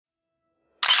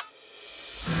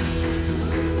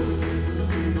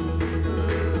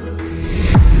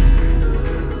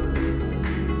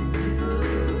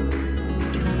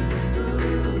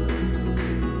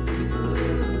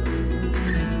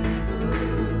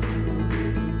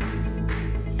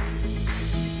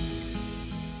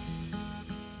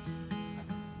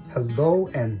Hello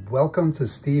and welcome to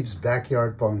Steve's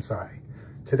Backyard Bonsai.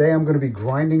 Today I'm going to be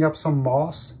grinding up some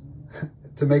moss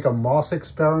to make a moss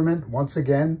experiment once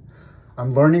again.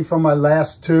 I'm learning from my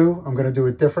last two. I'm going to do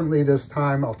it differently this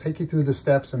time. I'll take you through the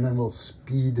steps and then we'll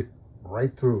speed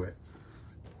right through it.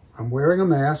 I'm wearing a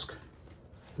mask.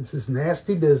 This is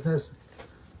nasty business.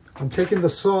 I'm taking the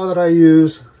saw that I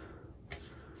use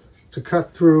to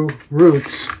cut through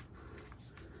roots.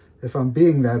 If I'm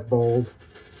being that bold,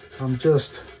 I'm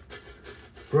just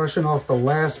brushing off the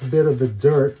last bit of the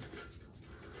dirt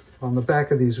on the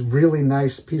back of these really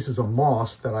nice pieces of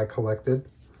moss that I collected.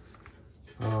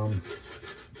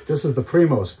 This is the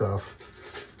primo stuff.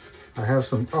 I have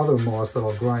some other moss that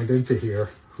I'll grind into here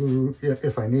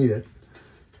if I need it,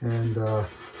 and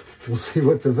we'll see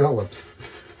what develops.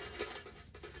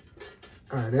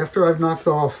 All right, after I've knocked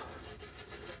off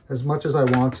as much as I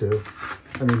want to,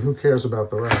 I mean, who cares about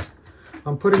the rest?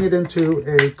 I'm putting it into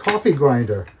a coffee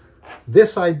grinder.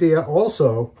 This idea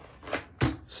also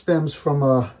stems from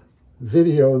a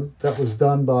video that was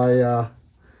done by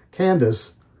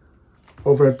Candace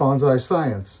over at Bonsai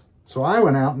Science. So I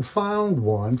went out and found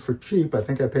one for cheap. I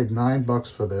think I paid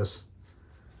 $9 for this.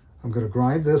 I'm going to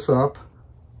grind this up,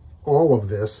 all of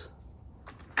this,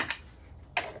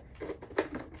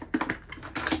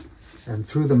 and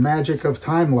through the magic of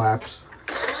time lapse,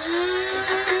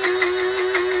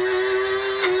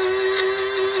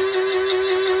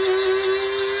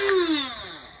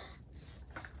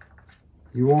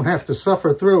 you won't have to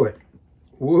suffer through it.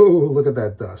 Whoa, look at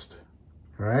that dust.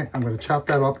 All right, I'm going to chop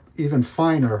that up even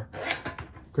finer.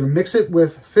 I'm going to mix it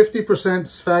with 50%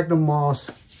 sphagnum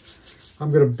moss.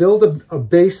 I'm going to build a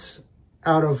base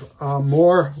out of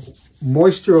more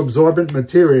moisture absorbent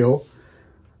material.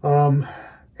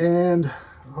 And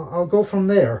I'll go from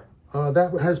there.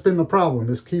 That has been the problem,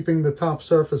 is keeping the top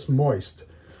surface moist.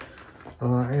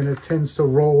 And it tends to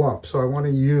roll up. So I want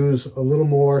to use a little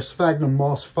more sphagnum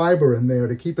moss fiber in there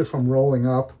to keep it from rolling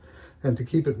up and to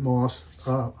keep it moist.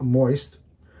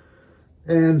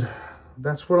 And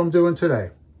that's what I'm doing today.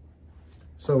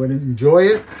 So enjoy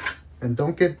it and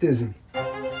don't get dizzy.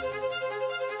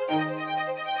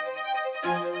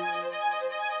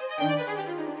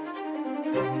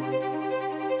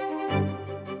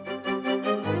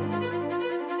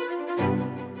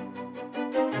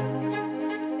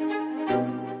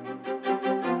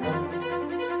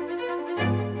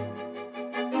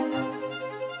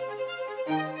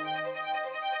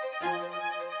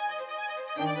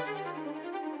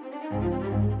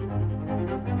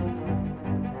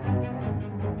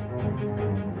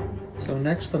 So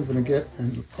next I'm going to get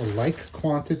a like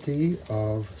quantity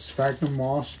of sphagnum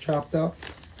moss chopped up,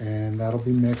 and that'll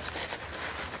be mixed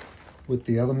with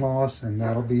the other moss, and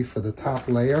that'll be for the top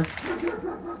layer.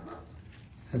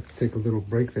 Had to take a little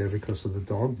break there because of the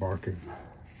dog barking,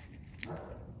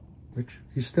 which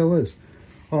he still is.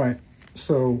 All right,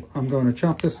 so I'm going to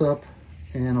chop this up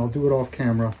and I'll do it off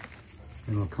camera,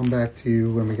 and I'll come back to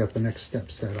you when we get the next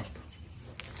step set up.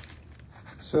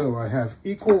 So I have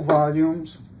equal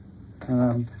volumes.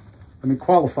 Let me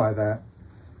qualify that.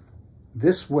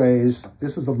 This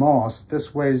is the moss,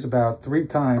 this weighs about 3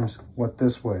 times what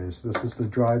this weighs. This is the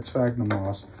dried sphagnum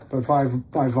moss. But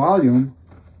by volume,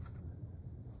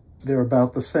 they're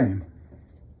about the same.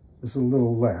 This is a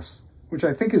little less, which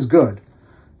I think is good.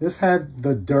 This had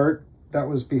the dirt that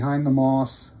was behind the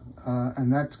moss,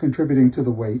 and that's contributing to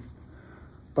the weight.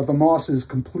 But the moss is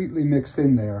completely mixed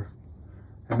in there.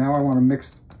 And now I want to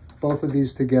mix both of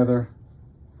these together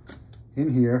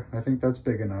in here. I think that's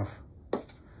big enough.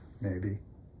 Maybe.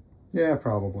 Yeah,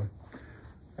 probably.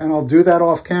 And I'll do that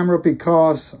off camera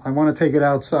because I want to take it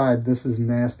outside. This is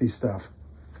nasty stuff.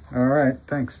 All right,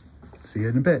 thanks. See you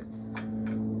in a bit.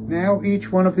 Now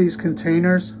each one of these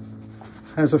containers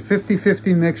has a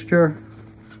 50-50 mixture,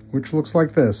 which looks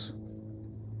like this.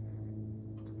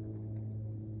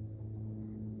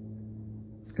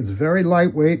 It's very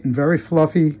lightweight and very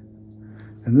fluffy.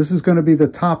 And this is going to be the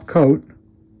top coat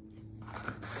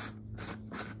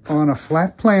on a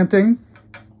flat planting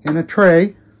in a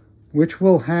tray, which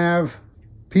will have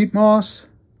peat moss,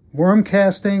 worm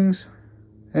castings,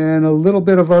 and a little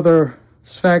bit of other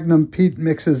sphagnum peat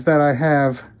mixes that I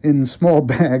have in small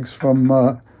bags from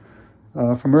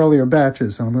earlier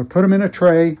batches. And I'm going to put them in a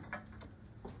tray.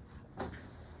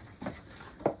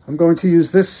 I'm going to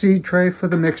use this seed tray for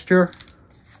the mixture,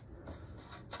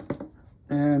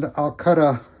 and I'll cut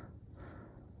a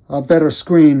better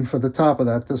screen for the top of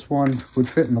that. This one would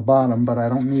fit in the bottom, but I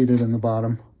don't need it in the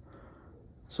bottom.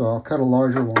 So I'll cut a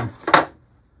larger one.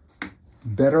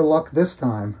 Better luck this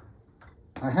time.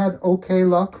 I had okay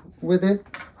luck with it.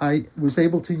 I was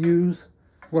able to use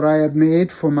what I had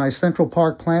made for my Central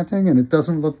Park planting, and it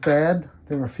doesn't look bad.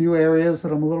 There are a few areas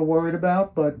that I'm a little worried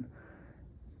about, but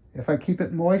if I keep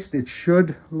it moist, it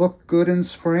should look good in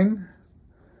spring.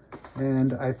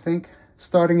 And I think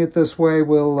starting it this way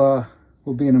will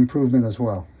be an improvement as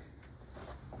well.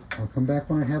 I'll come back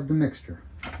when I have the mixture.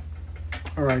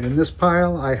 All right, in this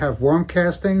pile, I have worm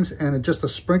castings and just a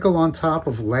sprinkle on top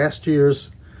of last year's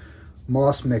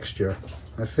moss mixture.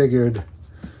 I figured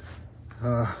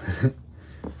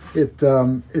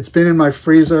it's been in my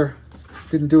freezer,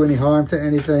 didn't do any harm to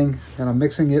anything, and I'm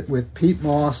mixing it with peat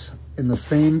moss in the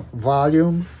same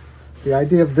volume. The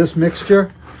idea of this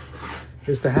mixture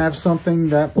is to have something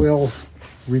that will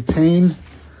retain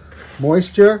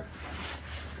moisture,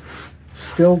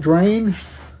 still drain.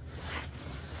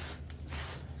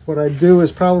 What I do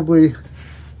is probably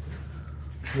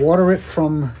water it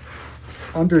from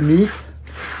underneath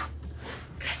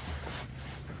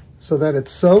so that it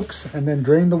soaks, and then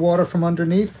drain the water from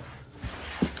underneath.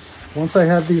 Once I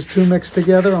have these two mixed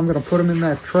together, I'm going to put them in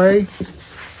that tray.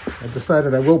 I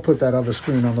decided I will put that other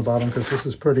screen on the bottom because this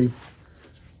is pretty,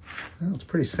 well, it's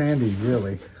pretty sandy,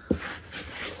 really.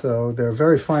 So there are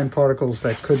very fine particles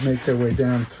that could make their way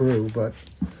down through, but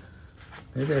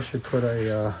maybe I should put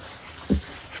a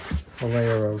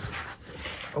layer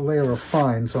of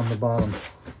fines on the bottom.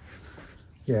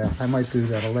 Yeah, I might do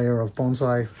that. A layer of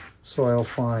bonsai soil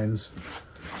fines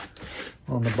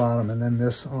on the bottom, and then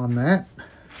this on that.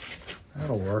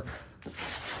 That'll work.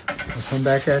 I'll come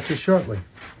back at you shortly.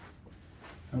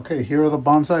 Okay, here are the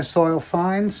bonsai soil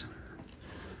fines.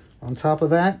 On top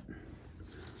of that,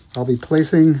 I'll be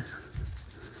placing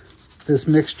this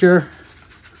mixture,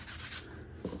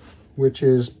 which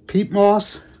is peat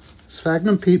moss,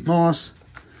 sphagnum peat moss,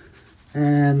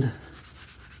 and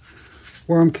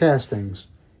worm castings.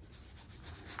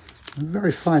 A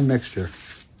very fine mixture.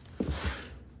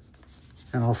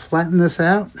 And I'll flatten this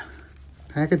out,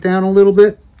 pack it down a little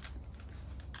bit,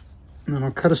 and then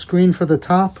I'll cut a screen for the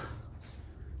top.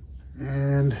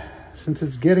 And since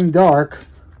it's getting dark,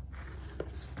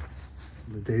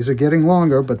 the days are getting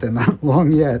longer, but they're not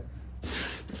long yet.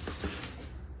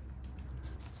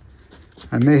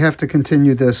 I may have to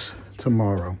continue this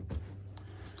tomorrow,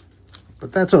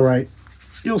 but that's all right.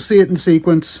 You'll see it in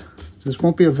sequence. This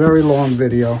won't be a very long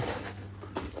video.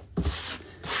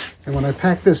 And when I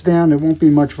pack this down, it won't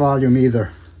be much volume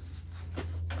either.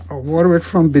 I'll water it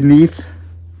from beneath,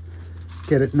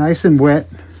 get it nice and wet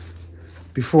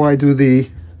before I do the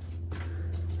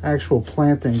actual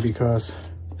planting, because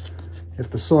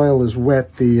if the soil is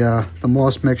wet, the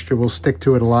moss mixture will stick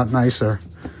to it a lot nicer,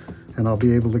 and I'll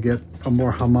be able to get a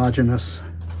more homogeneous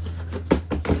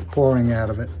pouring out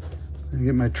of it. And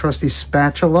get my trusty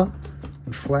spatula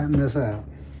and flatten this out.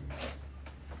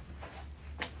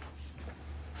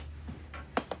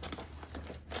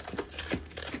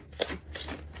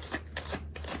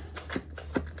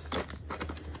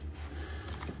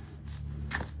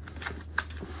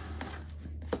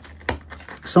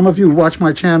 Some of you who watch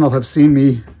my channel have seen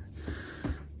me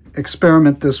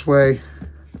experiment this way.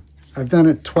 I've done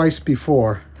it twice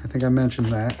before. I think I mentioned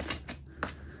that.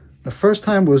 The first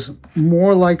time was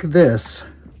more like this,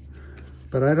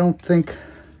 but I don't think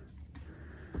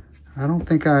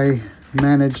I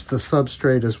managed the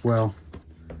substrate as well.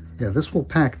 Yeah, this will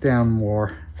pack down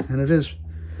more, and it is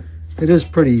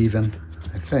pretty even,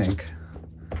 I think.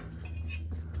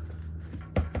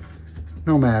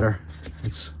 No matter,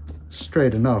 it's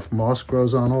straight enough. Moss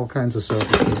grows on all kinds of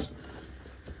surfaces.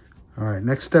 All right,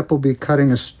 next step will be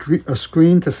cutting a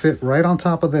screen to fit right on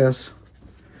top of this.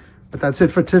 But that's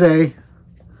it for today.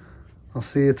 I'll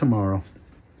see you tomorrow.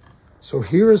 So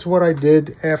here is what I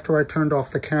did after I turned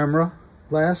off the camera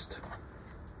last.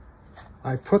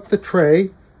 I put the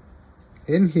tray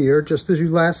in here just as you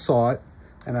last saw it,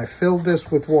 and I filled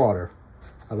this with water.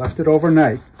 I left it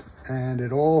overnight, and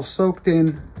it all soaked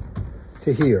in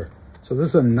to here. So this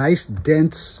is a nice,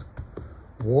 dense,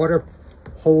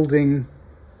 water-holding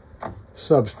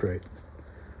substrate.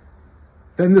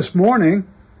 Then this morning,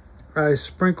 I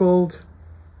sprinkled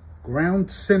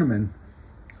ground cinnamon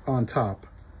on top,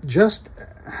 just,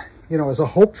 you know, as a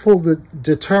hopeful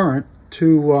deterrent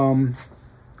to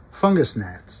fungus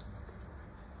gnats.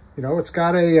 You know, it's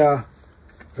got a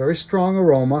very strong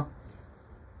aroma.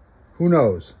 Who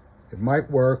knows? It might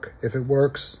work. If it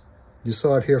works, you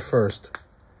saw it here first.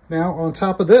 Now, on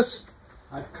top of this,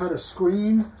 I've cut a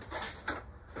screen,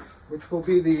 which will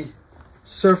be the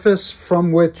surface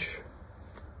from which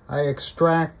I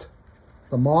extract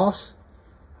the moss.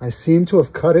 I seem to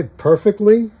have cut it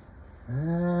perfectly.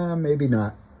 Maybe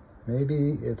not.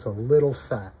 Maybe it's a little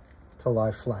fat to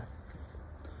lie flat.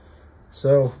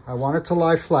 So I want it to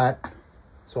lie flat.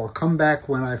 So I'll come back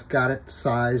when I've got it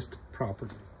sized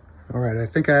properly. All right, I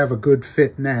think I have a good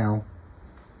fit now.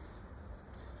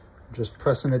 Just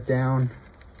pressing it down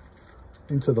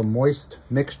into the moist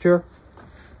mixture.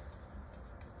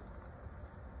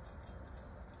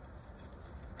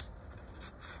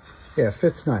 Yeah, it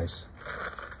fits nice.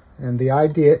 And the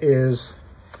idea is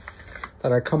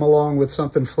that I come along with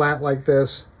something flat like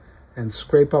this and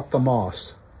scrape up the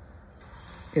moss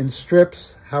in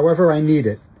strips, however I need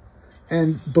it.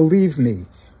 And believe me,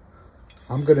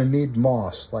 I'm gonna need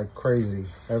moss like crazy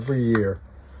every year.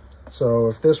 So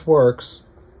if this works,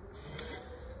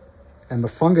 and the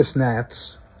fungus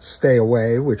gnats stay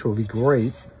away, which will be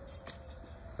great,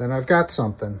 then I've got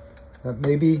something that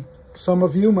maybe some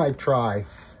of you might try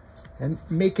and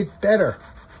make it better,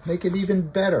 make it even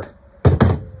better.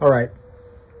 All right,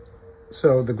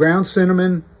 so the ground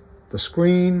cinnamon, the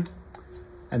screen,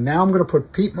 and now I'm gonna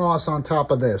put peat moss on top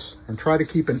of this and try to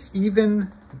keep an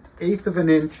even 1/8 of an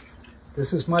inch.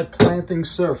 This is my planting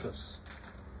surface.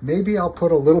 Maybe I'll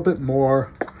put a little bit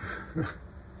more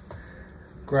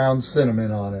ground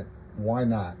cinnamon on it. Why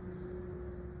not?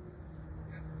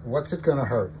 What's it gonna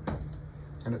hurt?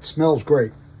 And it smells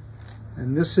great.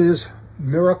 And this is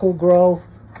Miracle Grow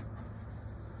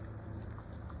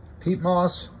peat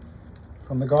moss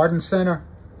from the garden center.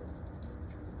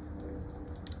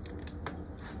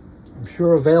 I'm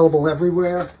sure available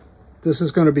everywhere. This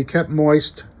is going to be kept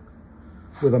moist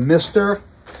with a mister,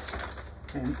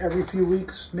 and every few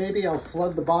weeks maybe I'll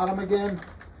flood the bottom again.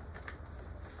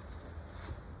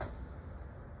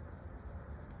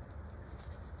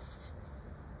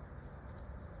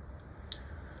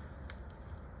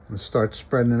 I'm going to start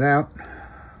spreading it out.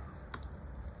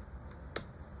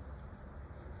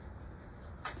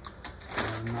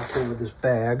 I'm not good with this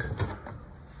bag.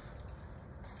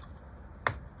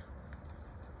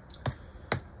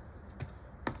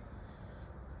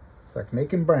 It's like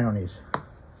making brownies.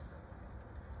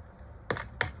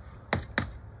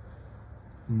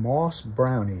 Moss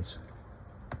brownies.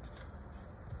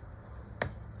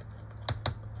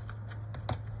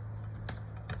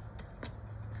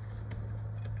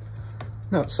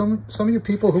 Now, some of you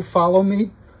people who follow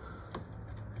me,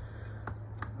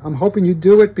 I'm hoping you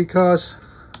do it because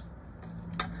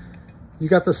you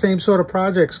got the same sort of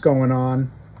projects going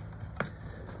on,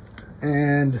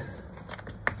 and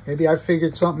maybe I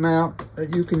figured something out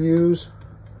that you can use.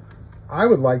 I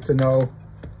would like to know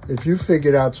if you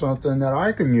figured out something that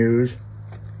I can use.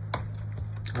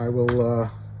 I will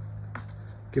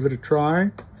give it a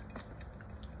try,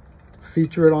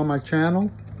 feature it on my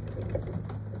channel.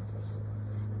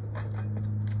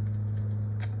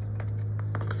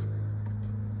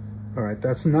 All right,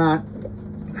 that's not,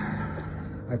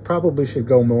 I probably should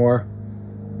go more.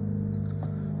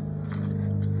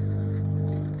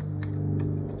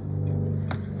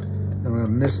 I'm gonna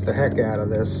mist the heck out of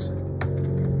this.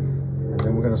 And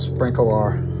then we're gonna sprinkle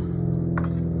our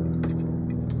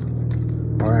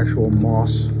actual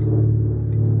moss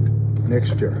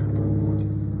mixture.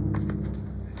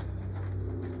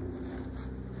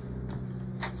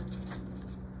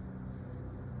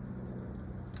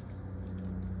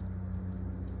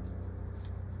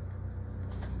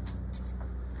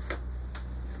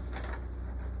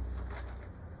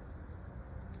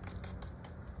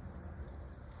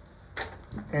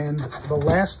 And the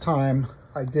last time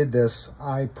I did this,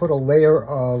 I put a layer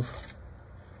of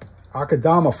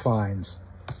akadama fines,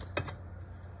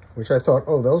 which I thought,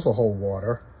 oh, those will hold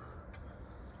water.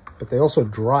 But they also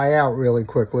dry out really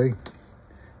quickly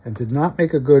and did not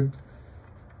make a good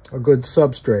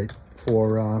substrate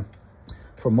for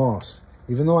moss.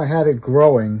 Even though I had it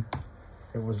growing,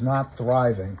 it was not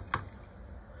thriving.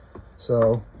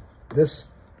 So this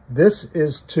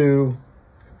is to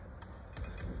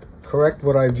correct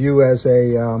what I view as a,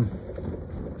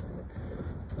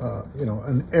 you know,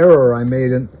 an error I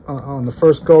made on the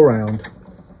first go-round.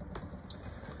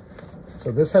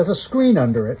 So this has a screen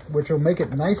under it, which will make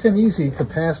it nice and easy to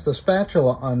pass the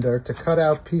spatula under to cut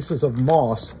out pieces of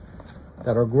moss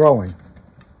that are growing.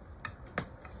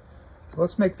 So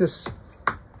let's make this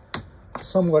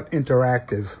somewhat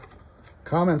interactive.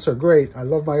 Comments are great. I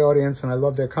love my audience and I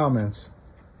love their comments.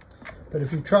 But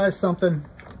if you try something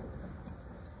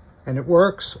and it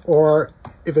works, or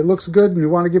if it looks good and you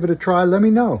want to give it a try, let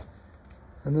me know.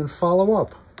 And then follow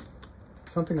up.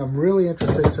 Something I'm really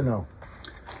interested to know.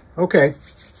 Okay,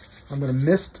 I'm going to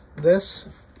mist this.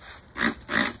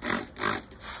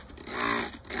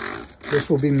 This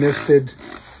will be misted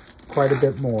quite a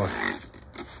bit more.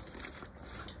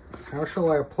 How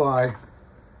shall I apply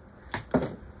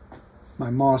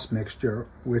my moss mixture,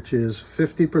 which is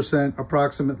 50%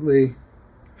 approximately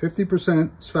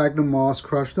 50% sphagnum moss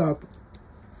crushed up,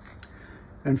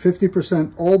 and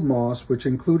 50% old moss, which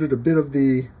included a bit of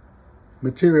the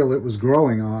material it was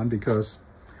growing on because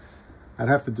I'd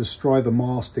have to destroy the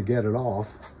moss to get it off.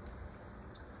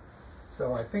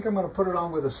 So I think I'm going to put it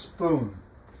on with a spoon.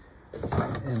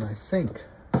 And I think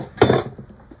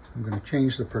I'm going to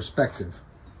change the perspective.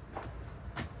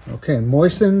 Okay,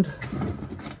 moistened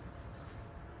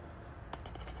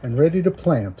and ready to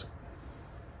plant.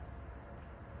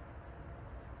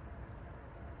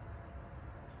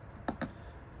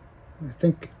 I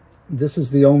think this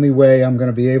is the only way I'm going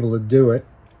to be able to do it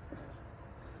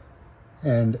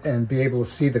and be able to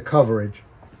see the coverage.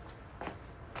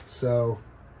 So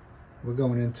we're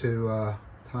going into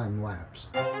time lapse.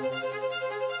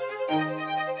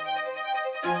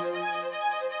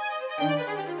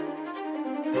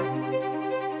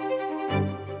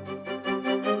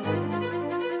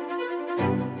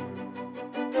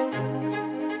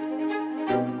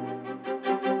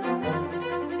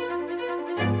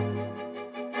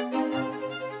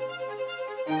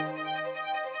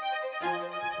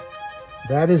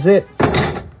 That is it.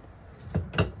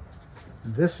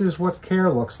 This is what care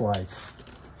looks like.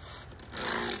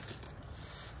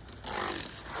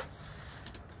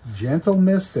 Gentle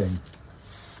misting.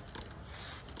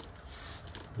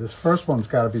 This first one's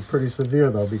got to be pretty severe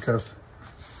though, because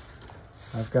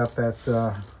I've got that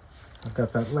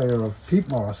layer of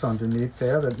peat moss underneath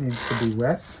there that needs to be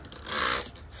wet.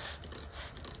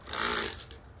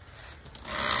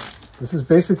 This is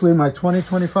basically my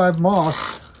 2025 moss.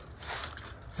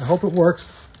 I hope it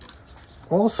works.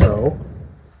 Also,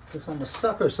 because I'm a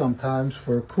sucker sometimes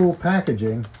for cool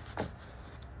packaging,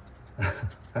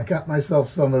 I got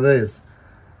myself some of these,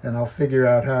 and I'll figure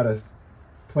out how to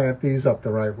plant these up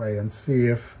the right way and see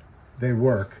if they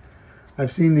work.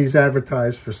 I've seen these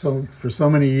advertised for so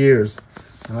many years,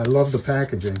 and I love the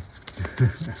packaging.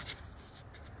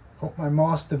 Hope my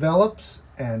moss develops,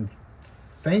 and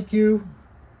thank you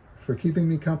for keeping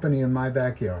me company in my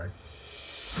backyard.